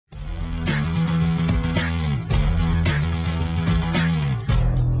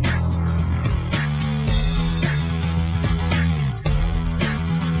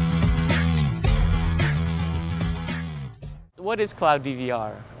What is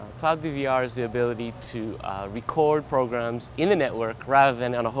CloudDVR? CloudDVR is the ability to record programs in the network rather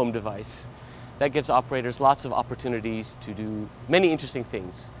than on a home device. That gives operators lots of opportunities to do many interesting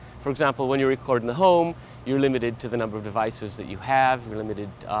things. For example, when you record in the home, you're limited to the number of devices that you have. You're limited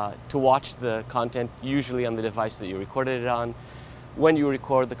to watch the content usually on the device that you recorded it on. When you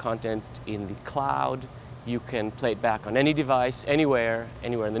record the content in the cloud, you can play it back on any device, anywhere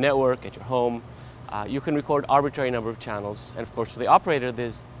in the network, at your home. You can record arbitrary number of channels, and of course for the operator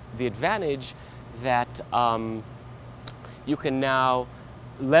there's the advantage that you can now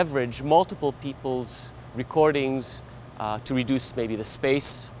leverage multiple people's recordings to reduce maybe the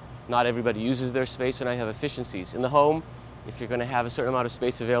space. Not everybody uses their space, and I have efficiencies. In the home, if you're going to have a certain amount of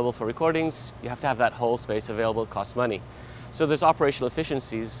space available for recordings, you have to have that whole space available. It costs money. So there's operational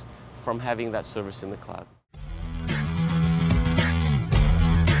efficiencies from having that service in the cloud.